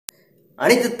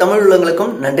அனைத்து தமிழ்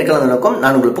உள்ளங்களுக்கும் நன்றி கலந்த வணக்கம்.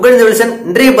 நான் உங்கள் புகழ்ந்த வில்சன்.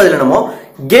 இன்றைய பதில் என்னமோ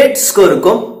கேட்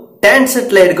ஸ்கோருக்கும்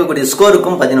டான்செட்ல எடுக்கக்கூடிய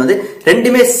ஸ்கோருக்கும் பாத்தீங்கன்னா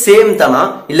ரெண்டுமே சேம் தானா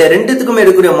இல்ல ரெண்டுத்துக்குமே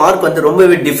எடுக்கக்கூடிய மார்க்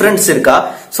ரொம்பவே டிஃபரன்ஸ் இருக்கா?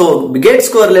 சோ கேட்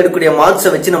ஸ்கோர்ல எடுக்கக்கூடிய மார்க்ஸ்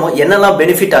வச்சு நம்ம என்னெல்லாம்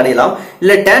பெனிஃபிட் அடையலாம்,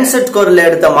 இல்ல டான்செட் ஸ்கோர்ல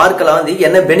எடுத்த மார்க் எல்லாம்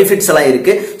என்ன பெனிஃபிட்ஸ் எல்லாம்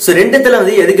இருக்கு, சோ ரெண்டுத்துல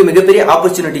எதுக்கு மிகப்பெரிய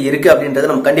ஆப்பர்ச்சுனிட்டி இருக்கு அப்படின்றத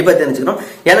நம்ம கண்டிப்பா தெரிஞ்சுக்கணும்.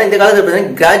 ஏன்னா இந்த காலத்துல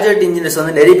பாத்தீங்கன்னா கிராஜுவேட் இன்ஜினியர்ஸ்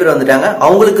நிறைய பேர் வந்துட்டாங்க.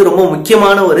 அவங்களுக்கு ரொம்ப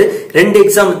முக்கியமான ஒரு 2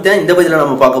 எக்ஸாம் தான் இந்த பதில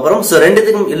நம்ம பார்க்க போறோம். சோ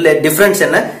ரெண்டுத்துக்கும் இல்ல டிஃபரன்ஸ்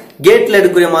என்ன, கேட்ல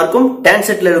எடுக்கிற மார்க்கும்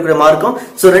டான்செட்ல எடுக்கிற மார்க்கும்,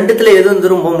 சோ ரெண்டுத்துல எது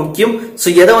ரொம்ப முக்கியம், சோ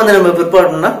எதை நம்ம ப்ரிப்பேர்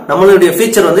பண்ணா நம்மளுடைய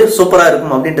ஃபியூச்சர் சூப்பரா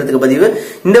இருக்கும் அப்படின்றதுக்கு பதிவு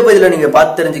இந்த பதில நீங்க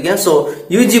பார்த்து தெரிஞ்சுக்க. சோ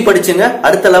யூஜி படிச்சுங்க,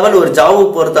 அடுத்த லெவல் ஒரு ஜாப்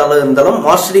போறதா இருந்தாலும்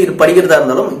மாஸ்டர் டிகிரி படிக்கிறதா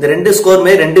இருந்தாலும் இந்த 2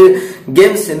 ஸ்கோருமே 2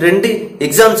 கேம்ஸ் 2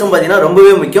 எக்ஸாம்ஸும் பாத்தீங்கன்னா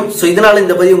ரொம்பவே முக்கியம். சோ இதனால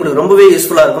இந்த பதிவு உங்களுக்கு ரொம்பவே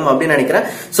யூஸ்ஃபுல்லா இருக்கும் அப்படின்னு நினைக்கிறேன்.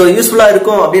 சோ யூஸ்ஃபுல்லா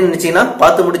இருக்கும் அப்படின்னு நினைச்சீங்கன்னா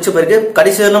பார்த்து முடிச்ச பிறகு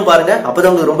கடைசி வரையிலும் பாருங்க,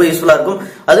 அப்பதான் உங்களுக்கு ரொம்ப யூஸ்ஃபுல்லா இருக்கும்.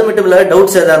 அது மட்டும் இல்ல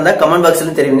டவுட்ஸ் ஏதாவது இருந்தா கமெண்ட்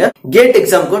பாக்ஸ்ல தெரிவிங்க. கேட்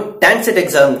எக்ஸாமுக்கும் டான்செட்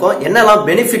எக்ஸாமுக்கும் என்னெல்லாம்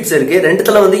பெனிஃபிட்ஸ் இருக்கு,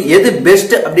 ரெண்டுத்துல எது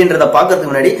பெஸ்ட் அப்படின்றத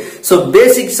பாக்குறதுக்கு முன்னாடி சோ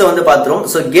பேசிக்ஸ் பாத்துறோம்.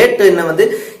 சோ கேட்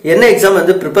என்ன எக்ஸாம்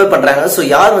ப்ரிப்பேர் பண்றாங்க, சோ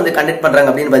யார் கண்டக்ட் பண்றாங்க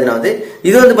அப்படின்னு பாத்தீங்கன்னா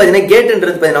இது பாத்தீங்கன்னா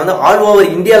கேட்ன்றது பாத்தீங்கன்னா ஆல்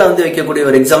ஓவர் இந்தியால வைக்கக்கூடிய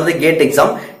ஒரு exam gate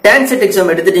exam. TANCET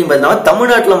exam எடுத்துட்டீங்க பாத்தீங்கன்னா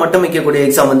தமிழ்நாட்டுல மட்டும் வைக்கக்கூடிய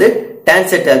எக்ஸாம்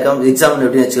டான்செட் எக்ஸாம்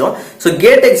எப்படி வச்சுக்கோம். சோ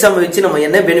கேட் எக்ஸாம் வச்சு நம்ம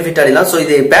என்ன பெனிஃபிட் அடையலாம், சோ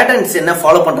இது பேட்டர்ன்ஸ் என்ன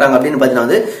ஃபாலோ பண்றாங்க அப்படின்னு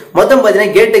பாத்தீங்கன்னா மொத்தம்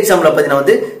பாத்தீங்கன்னா கேட் எக்ஸாம்ல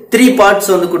பாத்தீங்கன்னா 3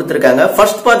 பார்ட்ஸ் கொடுத்திருக்காங்க.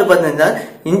 ஃபர்ஸ்ட் பார்ட் பாத்தீங்கன்னா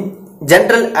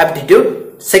ஜெனரல் ஆப்டிடியூட்,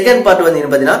 செகண்ட் பார்ட்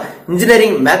பாத்தீங்கன்னா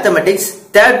இன்ஜினியரிங் மேத்தமெட்டிக்ஸ்,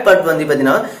 தேர்ட் பார்ட்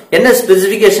பாத்தீங்கன்னா என்ன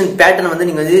ஸ்பெசிபிகேஷன் பேட்டர்ன்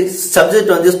நீங்க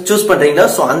சப்ஜெக்ட் சூஸ் பண்றீங்களா,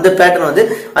 சோ அந்த பேட்டர்ன்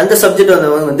அந்த சப்ஜெக்ட்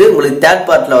உங்களுக்கு தேர்ட்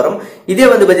பார்ட்ல வரும். இதே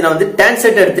பாத்தீங்கன்னா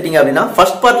டான்செட் எடுத்துட்டீங்க அப்படின்னா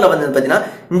ஃபர்ஸ்ட் பார்ட்ல பாத்தீங்கன்னா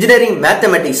இன்ஜினியரிங்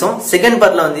மேத்தமெட்டிக்ஸும், செகண்ட்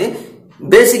பார்ட்ல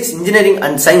பேசிக்ஸ் இன்ஜினியரிங்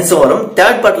அண்ட் சயின்ஸும் வரும்.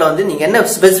 தேர்ட் பார்ட்ல நீங்க என்ன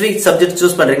ஸ்பெசிபிக் சப்ஜெக்ட்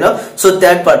சூஸ் பண்றீங்களோ சோ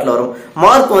தேர்ட் பார்ட்ல வரும்.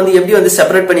 மார்க் எப்படி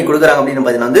செப்பரேட் பண்ணி கொடுக்குறாங்க அப்படின்னு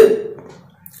பாத்தீங்கன்னா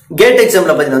கேட்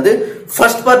எக்ஸாம்ல பாத்தீங்கன்னா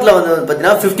ஃபர்ஸ்ட் பார்ட்ல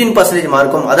பாத்தீங்கன்னா 15%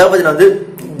 மார்க்கும், அதாவது பாத்தீங்கன்னா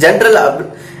ஜெனரல்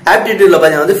ஆப்டிடியூட்ல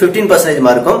பாத்தீங்கன்னா 15%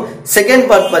 மார்க்கும், செகண்ட்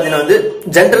பார்ட் பாத்தீங்கன்னா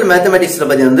ஜெனரல் மேத்தமெட்டிக்ஸ்ல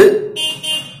பாத்தீங்கன்னா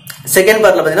செகண்ட்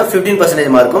பார்ட்ல பாத்தீங்கன்னா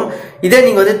 15% மார்க்கும். இதே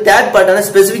நீங்க தேர்ட் பார்ட்டான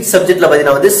ஸ்பெசிபிக் சப்ஜெக்ட்ல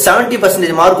பாத்தீங்கன்னா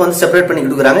 70% மார்க் செப்பரேட் பண்ணி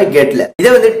கொடுக்குறாங்க கேட்ல.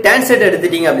 இதே டான்செட்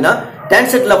எடுத்துட்டீங்க அப்படின்னா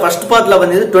டான்செட்ல ஃபர்ஸ்ட் பார்ட்ல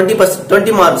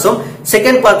 20 மார்க்ஸும்,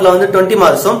 செகண்ட் பார்ட்ல 20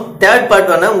 மார்க்ஸும், தேர்ட் பார்ட்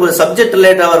உங்களுக்கு சப்ஜெக்ட்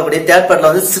ரிலேட்டடா வரக்கூடிய தேர்ட் பார்ட்ல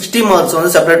 60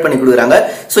 மார்க்ஸ் செப்பரேட் பண்ணி கொடுக்குறாங்க.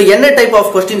 சோ என்ன டைப் ஆஃப்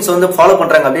கொஸ்டின்ஸ் ஃபாலோ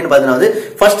பண்றாங்க அப்படின்னு பாத்தீங்கன்னா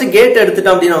ஃபர்ஸ்ட் கேட்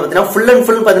எடுத்துட்டோம் அப்படின்னா பாத்தீங்கன்னா ஃபுல் அண்ட்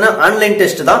ஃபுல் பாத்தீங்கன்னா ஆன்லைன்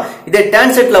டெஸ்ட் தான். இதே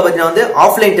டான்செட்ல பாத்தீங்கன்னா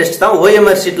ஆஃப்லைன் டெஸ்ட் தான்.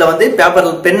 ஓஎம்ஆர் ஷீட்ல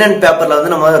பேப்பர் பென் அண்ட் பேப்பர்ல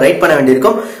நம்ம ரைட் பண்ண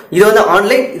வேண்டியிருக்கும். இது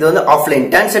ஆன்லைன், இது ஆஃப்லைன்.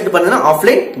 டான்செட் பாத்தீங்கன்னா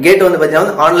ஆஃப்லைன், கேட்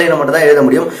பாத்தீங்கன்னா ஆன்லைன்ல மட்டும் தான் எழுத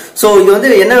முடியும். சோ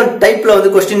இது என்ன டைப்ல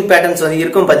கொஸ்டின் பேட்டர்ன்ஸ்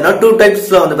இருக்கும் பாத்தீங்கன்னா 2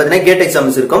 டைப்ஸ்ல பாத்தீங்கன்னா கேட்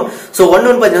எக்ஸாம்ஸ் இருக்கும். சோ ஒன்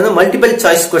பாத்தீங்கன்னா மல்டிபிள்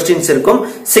சாய்ஸ் கொஸ்டின்ஸ் இருக்கும்.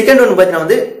 செகண்ட் ஒன்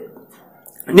பாத்தீங்கன்னா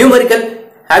நியூமெரிக்கல்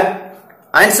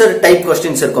ஆன்சர் டைப்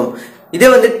கொஸ்டின்ஸ் இருக்கும். இதே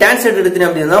டான்செட் எடுத்தீங்க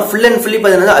அப்படின்னா ஃபுல் அண்ட் ஃபுல்லி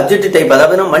பாத்தீங்கன்னா அப்ஜெக்டிவ் டைப்,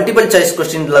 அதாவது மல்டிபிள் சாய்ஸ்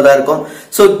கொஸ்டின்ல தான் இருக்கும்.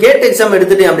 சோ கேட் எக்ஸாம்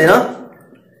எடுத்துட்டீங்க அப்படின்னா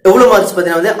எவ்வளவு மார்க்ஸ்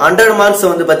பாத்தீங்கன்னா 100 மார்க்ஸ்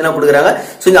பாத்தீங்கன்னா கொடுக்குறாங்க.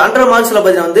 சோ இந்த 100 மார்க்ஸ்ல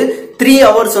பாத்தீங்கன்னா 3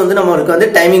 ஹவர்ஸ் நம்மளுக்கு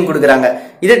டைமிங் கொடுக்குறாங்க.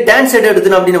 இதே டான்செட்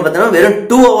எடுத்தோம் அப்படின்னு பாத்தீங்கன்னா வெறும்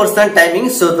 2 ஹவர்ஸ் தான் டைமிங்.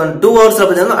 சோ 2 ஹவர்ஸ்ல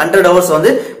பாத்தீங்கன்னா 100 ஹவர்ஸ்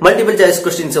மல்டிபிள் சாய்ஸ்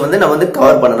கொஸ்டின்ஸ் நம்ம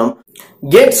கவர் பண்ணணும்.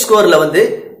 Gate ஸ்கோர்ல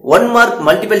 1 mark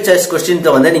multiple choice question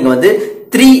நீங்க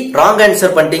 3 ராங்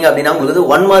ஆன்சர் பண்ணிட்டீங்க அப்படின்னா உங்களுக்கு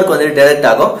 1 மார்க்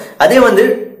டைரக்ட் ஆகும். அதே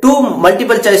 2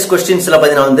 மல்டிபிள் சாய்ஸ் கொஸ்டின்ஸ்ல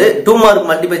பாத்தீங்கன்னா 2 மார்க்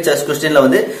மல்டிபிள் சாய்ஸ் கொஸ்டின்ல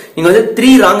நீங்க 3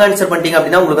 ராங் ஆன்சர் பண்ணிட்டீங்க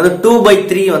அப்படின்னா உங்களுக்கு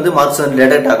 2/3 மார்க்ஸ்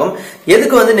டைரக்ட் ஆகும்.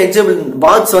 எதுக்கு நெக்ஸ்ட்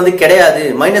மார்க்ஸ் கிடையாது,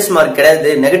 மைனஸ் மார்க் கிடையாது,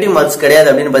 நெகட்டிவ் மார்க்ஸ் கிடையாது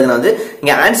அப்படின்னு பாத்தீங்கன்னா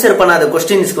நீங்க ஆன்சர் பண்ணாத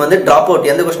கொஸ்டின்ஸ்க்கு டிராப் அவுட்,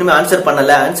 எந்த கொஸ்டினுமே ஆன்சர்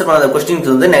பண்ணாத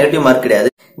கொஸ்டின்ஸ் நெகட்டிவ் மார்க்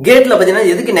கிடையாது. கேட்ல பாத்தீங்கன்னா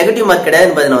எதுக்கு நெகட்டிவ் மார்க்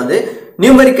கிடையாதுன்னு பாத்தீங்கன்னா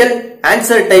நியூமெரிக்கல்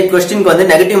ஆன்சர் டைப் கொஸ்டினுக்கு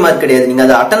நெகட்டிவ் மார்க் கிடையாது. நீங்க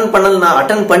அதை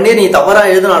அட்டன் பண்ணி நீங்க தவறா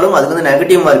எழுதினாலும் அதுக்கு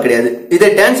நெகட்டிவ் மார்க் கிடையாது. இதே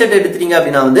டான்செட் எடுத்துட்டீங்க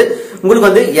அப்படின்னா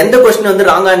உங்களுக்கு எந்த கொஸ்டின்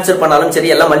ராங் ஆன்சர் பண்ணாலும்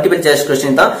சரி, எல்லாம் மல்டிபிள் சாய்ஸ்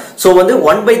கொஸ்டின் தான். சோ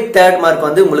 1/3 மார்க்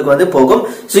உங்களுக்கு போகும்.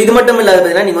 சோ இது மட்டும் இல்லாத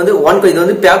பாத்தீங்கன்னா நீங்க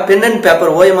இது பென் அண்ட்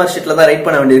பேப்பர் ஓஎம்ஆர் ஷீட்ல தான் ரைட்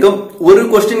பண்ண வேண்டியிருக்கும். ஒரு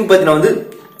கொஸ்டின் பாத்தீங்கன்னா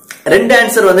 2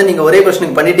 ஆன்சர் நீங்க ஒரே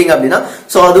கொஸ்டினுக்கு பண்ணிட்டீங்க அப்படின்னா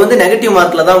சோ அது நெகட்டிவ்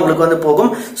மார்க்ல தான் உங்களுக்கு போகும்.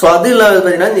 சோ அது இல்லாத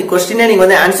பாத்தீங்கன்னா இந்த கொஸ்டினே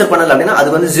நீங்க ஆன்சர் பண்ணல அப்படின்னா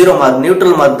அதுக்கு 0 மார்க்,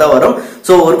 நியூட்ரல் மார்க் தான் வரும்.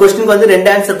 சோ ஒரு கொஸ்டினுக்கு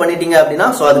 2 ஆன்சர் பண்ணிட்டீங்க அப்படின்னா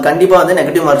சோ அது கண்டிப்பா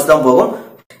நெகட்டிவ் மார்க்ஸ் தான் போகும்.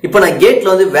 இப்போ நான்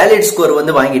கேட்ல வேலிட் ஸ்கோர்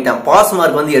வாங்கிட்டேன், பாஸ்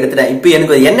மார்க் எடுத்துட்டேன். இப்போ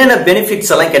எனக்கு என்னென்ன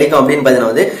பெனிஃபிட்ஸ் எல்லாம் கிடைக்கும் அப்படின்னு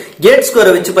பாத்தீங்கன்னா கேட்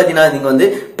ஸ்கோரை வச்சு பாத்தீங்கன்னா நீங்க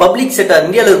பப்ளிக் செக்டர்,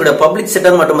 இந்தியாவில் இருக்கிற பப்ளிக்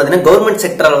செக்டர் மட்டும் பாத்தீங்கன்னா கவர்மெண்ட்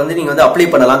செக்டர்ல நீங்க அப்ளை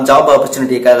பண்ணலாம் ஜாப்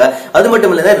ஆப்பர்ச்சுனிட்டிக்காக. அது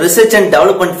மட்டும் இல்ல ரிசர்ச் அண்ட்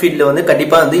டெவலப்மெண்ட் ஃபீல்ட்ல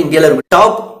கண்டிப்பா இந்தியாவில் இருக்கிற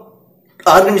டாப்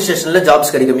ஆர்கனைசேஷன்ல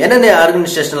ஜாப்ஸ் கிடைக்கும். என்னென்ன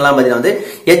ஆர்கனைசேஷன் எல்லாம் பாத்தீங்கன்னா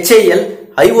HIL,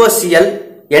 IOCL,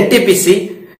 NTPC,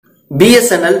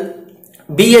 BSNL,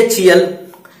 BHEL,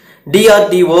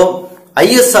 DRDO,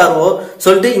 ISRO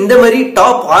சொல்லிட்டு இந்த மாதிரி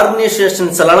டாப்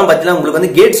ஆர்கனைசேஷன்ஸ் எல்லாம் பாத்தீங்கன்னா உங்களுக்கு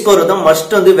வந்து கேட் ஸ்கோர் தான்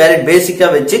மஸ்ட் வந்து வேலிட் பேசிக்கா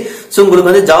வச்சு சோ உங்களுக்கு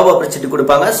வந்து ஜாப் ஆப்பர்ச்சுனிட்டி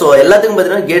கொடுப்பாங்க. சோ எல்லாத்துக்கும்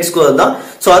பாத்தீங்கன்னா கேட் ஸ்கோர் தான்.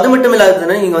 சோ அது மட்டும்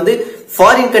இல்லாததுன்னா நீங்க வந்து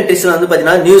ஃபாரின் கண்ட்ரீஸ்ல வந்து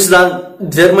பாத்தீங்கன்னா நியூசிலாந்து,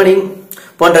 ஜெர்மனி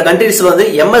போன்ற கண்ட்ரீஸ்ல வந்து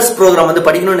எம்எஸ் ப்ரோக்ராம் வந்து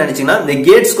படிக்கணும்னு நினைச்சீங்கன்னா இந்த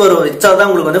கேட் ஸ்கோர் வச்சாதான்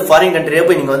உங்களுக்கு வந்து ஃபாரின் கண்ட்ரியே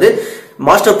போய் நீங்க வந்து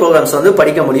மாஸ்டர் ப்ரோக்ராம்ஸ் வந்து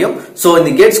படிக்க முடியும். சோ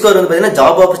இந்த கேட் ஸ்கோர் வந்து பாத்தீங்கன்னா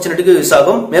ஜாப் ஆப்பர்ச்சுனிட்டிக்கு யூஸ்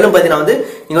ஆகும். மேலும் பாத்தீங்கன்னா வந்து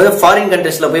நீங்க வந்து ஃபாரின்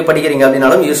கண்ட்ரீஸ்ல போய் படிக்கிறீங்க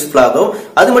அப்படின்னாலும் யூஸ்ஃபுல் ஆகும்.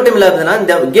 அது மட்டும் இல்லாம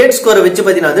இந்த கேட் ஸ்கோரை வச்சு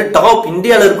பாத்தீங்கன்னா வந்து டாப்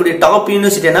இந்தியாவில் இருக்கக்கூடிய டாப்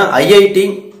யூனிவர்சிட்டினா IIT,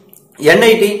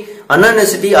 NIT, அண்ணா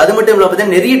யூனிவர்சிட்டி, அது மட்டும் இல்லாம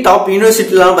பாத்தீங்கன்னா நிறைய டாப்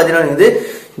யூனிவர்சிட்டி எல்லாம் பாத்தீங்கன்னா வந்து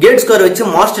கேட் ஸ்கோர் வச்சு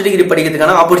மாஸ்டர் டிகிரி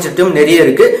படிக்கிறதுக்கான ஆப்பர்ச்சுனிட்டியும் நிறைய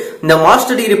இருக்கு. இந்த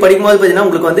மாஸ்டர் டிகிரி படிக்கும்போது பாத்தீங்கன்னா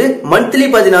உங்களுக்கு வந்து மந்த்லி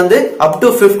பாத்தீங்கன்னா வந்து அப் டு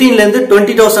 15 ல இருந்து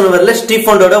 20,000 வரல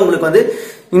ஸ்டிஃபண்டோட உங்களுக்கு வந்து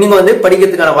நீங்க வந்து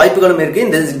படிக்கிறதுக்கான வாய்ப்புகளும் இருக்கு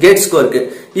இந்த கேட் ஸ்கோருக்கு.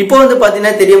 இப்போ வந்து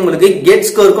பாத்தீங்கன்னா தெரியும் உங்களுக்கு கேட்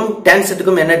ஸ்கோருக்கும்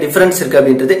டான்செட்டுக்கும் என்ன டிஃபரன்ஸ் இருக்கு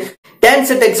அப்படின்றது.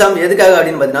 டான்செட் எக்ஸாம் எதுக்காக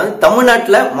அப்படின்னு பாத்தீங்கன்னா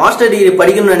தமிழ்நாட்டுல மாஸ்டர் டிகிரி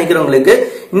படிக்கணும்னு நினைக்கிறவங்களுக்கு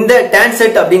இந்த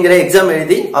டான்செட் அப்படிங்கிற எக்ஸாம்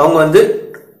எழுதி அவங்க வந்து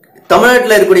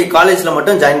தமிழ்நாட்டில் இருக்கக்கூடிய காலேஜ்ல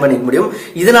மட்டும் ஜாயின் பண்ணிக்க முடியும்.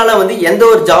 இதனால வந்து எந்த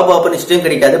ஒரு ஜாப் ஆப்பர்ச்சுனிட்டியும்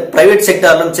கிடைக்காது. பிரைவேட்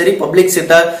செக்டார்லும் சரி, பப்ளிக்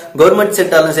செக்டார், கவர்மெண்ட்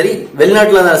செக்டார்லும் சரி,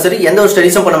 வெளிநாட்டுல இருந்தாலும் சரி எந்த ஒரு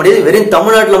ஸ்டடிஸும் பண்ண முடியாது. வெறும்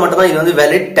தமிழ்நாட்டில் மட்டும் தான் இது வந்து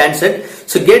valid TANCET.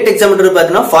 So gate exam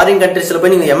பாத்தீங்கன்னா ஃபாரின் கண்ட்ரீஸ்ல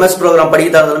போய் நீங்க எம்எஸ் ப்ரோக்ராம்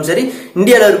படிக்கிறதா இருந்தாலும் சரி,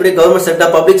 இந்தியாவில் இருக்கக்கூடிய கவர்மெண்ட்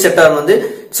செக்டார், பப்ளிக் செக்டார் வந்து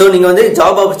சோ நீங்க வந்து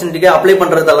ஜாப் ஆப்பர்ச்சுனிட்டிக்கு அப்ளை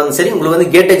பண்றதா இருந்தாலும் சரி உங்களுக்கு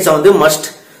வந்து கேட் எக்ஸாம் வந்து மஸ்ட்.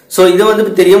 சோ இது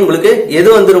வந்து தெரியும் உங்களுக்கு எது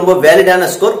வந்து ரொம்ப வேலிடான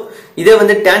ஸ்கோர். இதே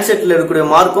வந்து டான்செட்ல இருக்கக்கூடிய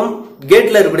மார்க்கும்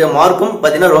கேட்ல இருக்கக்கூடிய மார்க்கும்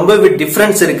பாத்தீங்கன்னா ரொம்பவே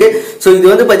டிஃபரன்ஸ் இருக்கு. சோ இது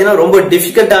வந்து பாத்தீங்கன்னா ரொம்ப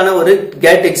டிஃபிகல்ட்டான ஒரு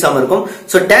கேட் எக்ஸாம் இருக்கும்.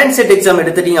 சோ டான்செட் எக்ஸாம்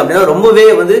எடுத்துட்டீங்க அப்படின்னா ரொம்பவே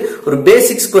வந்து ஒரு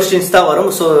பேசிக்ஸ் கொஸ்டின்ஸ் தான்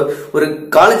வரும். சோ ஒரு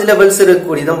காலேஜ் லெவல்ஸ்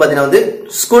இருக்கக்கூடியதும் பாத்தீங்கன்னா வந்து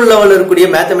ஸ்கூல் லெவல்ல இருக்கக்கூடிய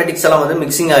மேத்தமெட்டிக்ஸ் எல்லாம் வந்து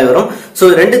மிக்சிங் ஆகி வரும்.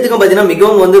 சோ ரெண்டுத்துக்கும் பாத்தீங்கன்னா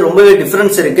மிகவும் வந்து ரொம்பவே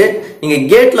டிஃபரன்ஸ் இருக்கு. நீங்க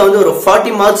கேட்ல வந்து ஒரு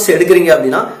 40 மார்க்ஸ் எடுக்கிறீங்க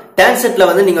அப்படின்னா டான்செட்ல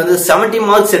வந்து நீங்க வந்து 70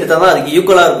 மார்க்ஸ் எடுத்தாதான் அதுக்கு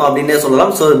ஈக்குவலா இருக்கும் அப்படின்னே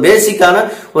சொல்லலாம். சோ பேசிக்கான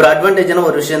ஒரு அட்வான்டேஜான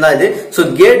ஒரு விஷயம் தான் இது. சோ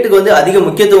கேட்டுக்கு வந்து அதிக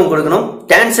முக்கியத்துவம் கொடுக்கணும்.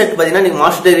 டான்செட் பாத்தீங்கன்னா நீங்க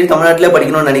மாஸ்டர் டிகிரி தமிழ்நாட்டிலே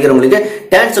படிக்கணும்னு நினைக்கிறவங்களுக்கு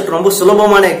டான்செட் ரொம்ப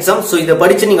சுலபமான எக்ஸாம். சோ இதை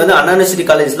படிச்சு நீங்க வந்து அண்ணா யூனிவர்சிட்டி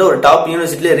காலேஜ்ல ஒரு டாப்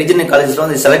யூனிவர்சிட்டில ரீஜனல் காலேஜ்ல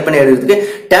வந்து செலக்ட் பண்ணி எடுக்கிறதுக்கு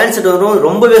டான்செட் வந்து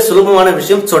ரொம்பவே சுலபமான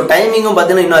விஷயம். சோ டைமிங்கும்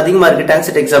பாத்தீங்கன்னா இன்னும் அதிகமா இருக்கு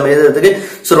டான்செட் எக்ஸாம் எழுதுறதுக்கு.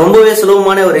 சோ ரொம்பவே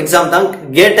சுலபமான ஒரு எக்ஸாம் தான்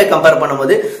கேட்டை கம்பேர்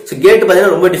பண்ணும்போது. சோ கேட்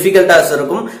பாத்தீங்கன்னா ரொம்ப டிஃபிகல்ட்டா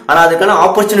இருக்கும். ஆனா அதுக்கான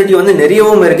ஆப்பர்ச்சுனிட்டி வந்து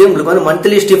நிறையவும் இருக்கு. உங்களுக்கு வந்து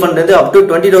மந்த்லி ஸ்டிஃபண்ட் வந்து அப் டு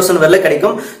 20,000 வரல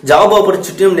கிடைக்கும். ஜாப்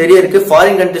ஆப்பர்ச்சுனிட்டியும் நிறைய இருக்கு.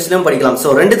 ஃபாரின் கண்ட்ரீஸ்லயும் படிக்கலாம். சோ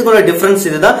ரெண்டுத்துக்கும் டிஃபரன்ஸ்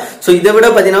இதுதான். சோ இதை விட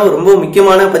பாத்தீங்கன்னா ரொம்ப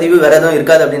முக்கியமான பதிவு வேற எதுவும்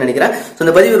இருக்காது அப்படின்னு நினைக்கிறேன். சோ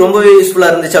இந்த பதிவு ரொம்பவே யூஸ்ஃபுல்லா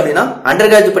இருந்துச்சு அப்படின்னா அண்டர்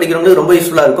கிராஜுவேட் படிக்கிறவங்களுக்கு ரொம்ப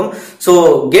யூஸ்ஃபுல்லா இருக்கும். சோ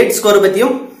கேட் ஸ்கோர்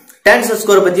பத்தியும் டான்செட்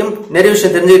ஸ்கோர் பத்தியும் நிறைய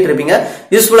விஷயம் தெரிஞ்சுக்கிட்டு இருப்பீங்க.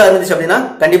 யூஸ்ஃபுல்லா இருந்துச்சு அப்படின்னா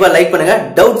கண்டிப்பா லைக் பண்ணுங்க.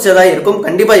 டவுட்ஸ் ஏதாவது இருக்கும்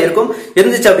கண்டிப்பா இருக்கும்.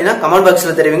 இருந்துச்சு அப்படின்னா கமெண்ட்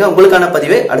பாக்ஸ்ல தெரிவிங்க. உங்களுக்கான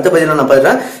பதிவை அடுத்த பதிவில் நான்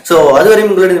பதிறேன். சோ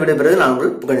அதுவரையும் உங்களிடம் விடைபெறுவது நான்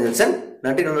உங்கள் புகழேந்தன்.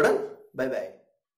 நன்றிகளுடன் பை பை.